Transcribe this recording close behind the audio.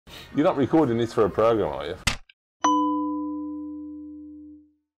You're not recording this for a program, are you?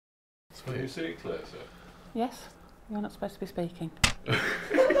 So you sitting, Claire, sir? Yes, you're not supposed to be speaking.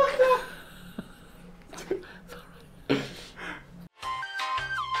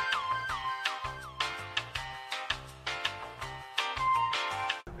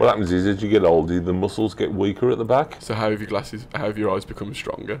 What happens is, as you get older, the muscles get weaker at the back. So how have your eyes become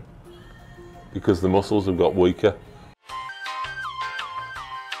stronger? Because the muscles have got weaker.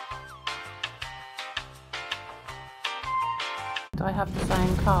 Do I have the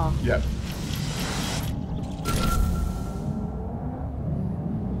same car? Yep.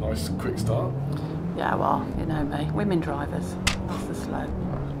 Nice quick start. Yeah, well, you know me. Women drivers. That's the slow.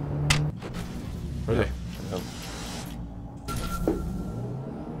 Ready? Yep.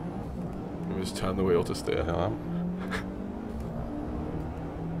 Let me just turn the wheel to steer.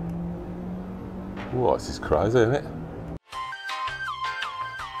 Whoa, this is crazy, isn't it?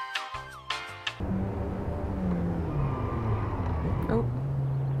 Oh, a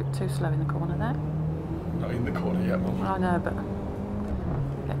bit too slow in the corner there. Not in the corner yet, Mum. I know, but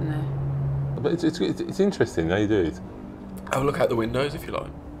getting there. But it's interesting how you do it. Have a look out the windows if you like.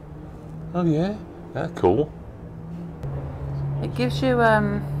 Oh yeah, that's cool. It gives you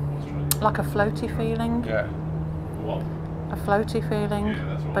like a floaty feeling. Yeah. What? A floaty feeling, Yeah,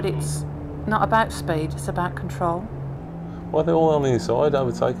 that's what but it's not about speed, it's about control. Why are they all on the inside,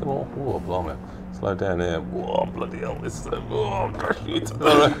 overtake them all? Whoa, blimey. Slow down here. Whoa, bloody hell, this is... Oh, gosh, shit.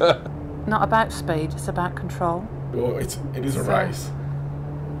 Not about speed, it's about control. Well, it is a race.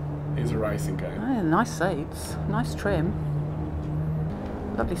 It is a racing game. Oh, nice seats, nice trim.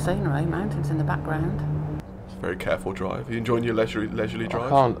 Lovely scenery, mountains in the background. It's a very careful drive. Are you enjoying your leisurely drive? I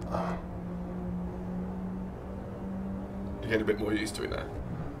can't... You're getting a bit more used to it now.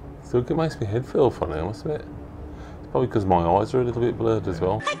 Still, it makes my head feel funny, I must admit. It's probably because my eyes are a little bit blurred as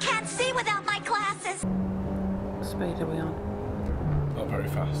well. I can't see without my glasses. What speed are we on? Not very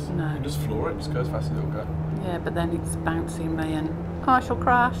fast. No. You can just floor it, just go as fast as it'll go. Yeah, but then it's bouncing me and I shall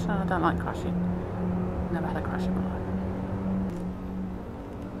crash. And I don't like crashing. Never had a crash in my life.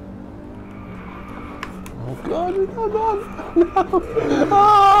 Oh God, no.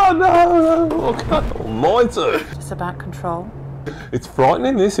 Oh no, oh God almighty. It's about control. It's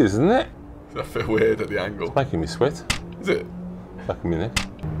frightening, this, isn't it? Does that feel weird at the angle? It's making me sweat. Is it? Back in my neck.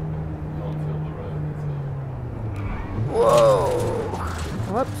 Whoa!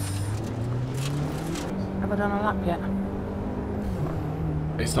 Whoops. Have I done a lap yet?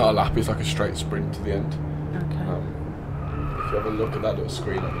 It's not a lap, it's like a straight sprint to the end. Okay. If you have a look at that little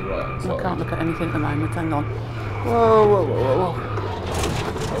screen on the right hand side. I can't look at anything at the moment, hang on. Whoa, whoa, whoa, whoa, whoa.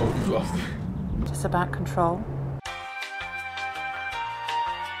 Oh, you've lost it. It's about control.